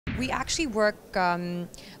we actually work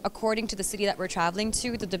according to the city that we're traveling to.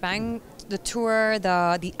 The debang, the tour,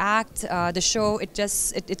 the act, the show.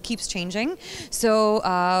 It keeps changing. So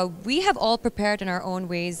we have all prepared in our own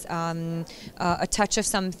ways a touch of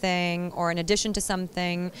something or an addition to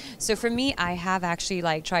something. So for me, I have actually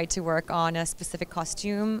tried to work on a specific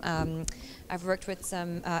costume. I've worked with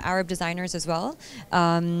some Arab designers as well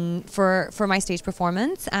for my stage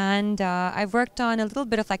performance, and I've worked on a little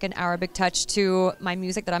bit of an Arabic touch to my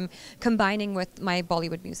music that I'm combining with my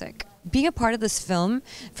Bollywood music. Being a part of this film,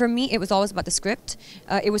 for me, it was always about the script.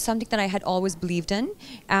 It was something that I had always believed in,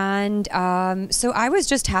 and so I was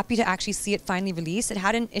just happy to actually see it finally released. It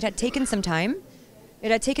had taken some time. It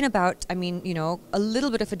had taken about, a little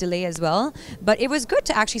bit of a delay as well, but it was good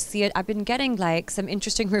to actually see it. I've been getting some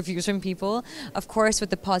interesting reviews from people. Of course, with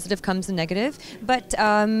the positive comes the negative, but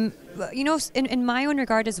in my own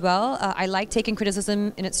regard as well, I like taking criticism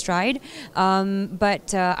in its stride,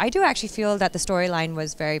 but I do actually feel that the storyline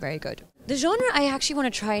was very, very good. The genre I actually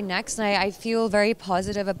want to try next, and I feel very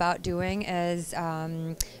positive about doing, is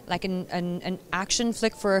an action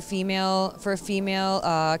flick for a female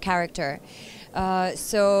character.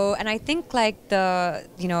 And I think right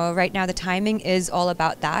now the timing is all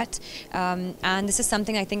about that, and this is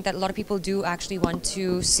something I think that a lot of people do actually want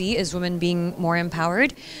to see, is women being more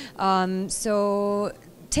empowered. So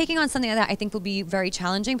taking on something like that I think will be very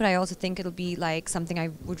challenging, but I also think it'll be something I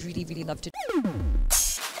would really, really love to do.